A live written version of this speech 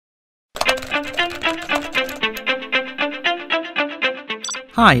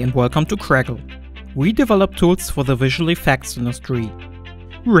Hi and welcome to Craggle. We develop tools for the visual effects industry.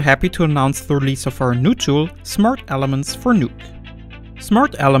 We're happy to announce the release of our new tool, smartElements for Nuke.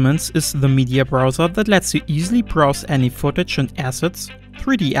 smartElements is the media browser that lets you easily browse any footage and assets,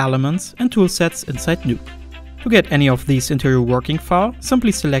 3D elements and toolsets inside Nuke. To get any of these into your working file,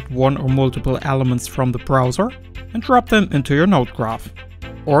 simply select one or multiple elements from the browser and drop them into your node graph.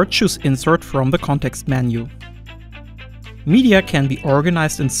 Or choose Insert from the context menu. Media can be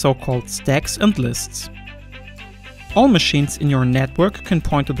organized in so-called stacks and lists. All machines in your network can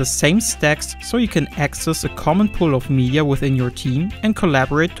point to the same stacks, so you can access a common pool of media within your team and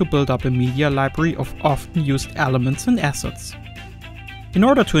collaborate to build up a media library of often used elements and assets. In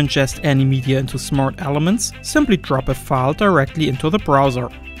order to ingest any media into smartElements, simply drop a file directly into the browser,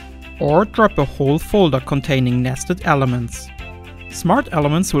 or drop a whole folder containing nested elements.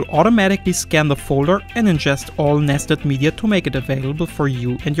 smartElements will automatically scan the folder and ingest all nested media to make it available for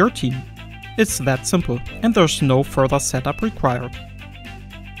you and your team. It's that simple, and there's no further setup required.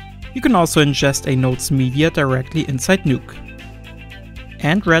 You can also ingest a node's media directly inside Nuke,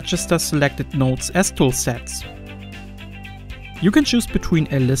 and register selected nodes as toolsets. You can choose between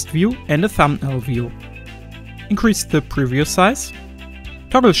a list view and a thumbnail view. Increase the preview size,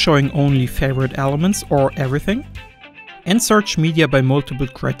 toggle showing only favorite elements or everything, and search media by multiple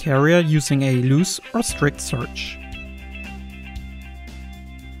criteria using a loose or strict search.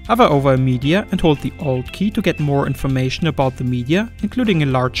 Hover over a media and hold the Alt key to get more information about the media, including a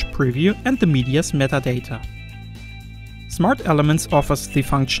large preview and the media's metadata. smartElements offers the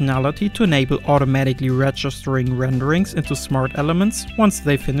functionality to enable automatically registering renderings into smartElements once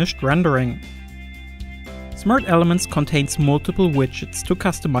they finished rendering. smartElements contains multiple widgets to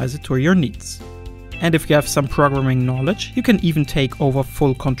customize it to your needs. And if you have some programming knowledge, you can even take over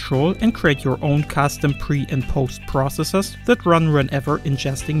full control and create your own custom pre- and post processes that run whenever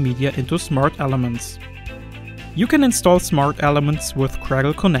ingesting media into smartElements. You can install smartElements with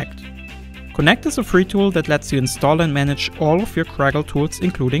Craggle Connect. Connect is a free tool that lets you install and manage all of your Craggle tools,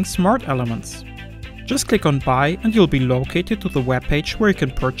 including smartElements. Just click on Buy and you'll be located to the webpage where you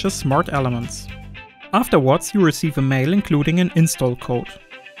can purchase smartElements. Afterwards, you receive a mail including an install code.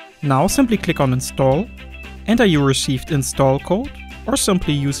 Now simply click on Install, enter your received install code, or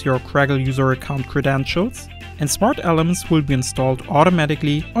simply use your Craggle user account credentials, and smartElements will be installed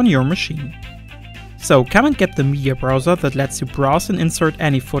automatically on your machine. So come and get the media browser that lets you browse and insert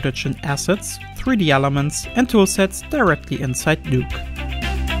any footage and assets, 3D elements and toolsets directly inside Nuke.